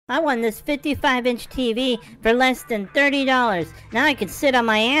I won this 55-inch TV for less than $30. Now I can sit on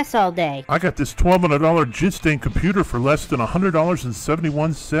my ass all day. I got this $1,200 jit-stain computer for less than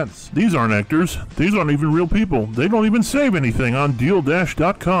 $100.71. These aren't actors. These aren't even real people. They don't even save anything on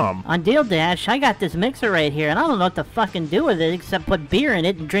Dealdash.com. On Dealdash, I got this mixer right here, and I don't know what to fucking do with it except put beer in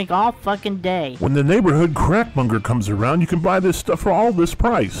it and drink all fucking day. When the neighborhood crackmonger comes around, you can buy this stuff for all this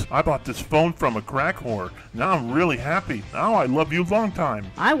price. I bought this phone from a crack whore. Now I'm really happy. Now I love you long time.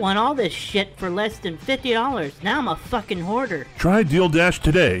 I won all this shit for less than $50. Now I'm a fucking hoarder. Try Dealdash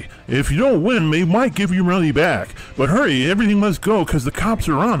today. If you don't win, we might give you money back. But hurry, everything must go because the cops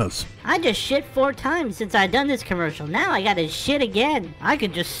are on us. I just shit 4 times since I done this commercial. Now I gotta shit again. I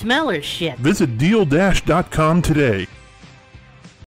can just smell her shit. Visit Dealdash.com today.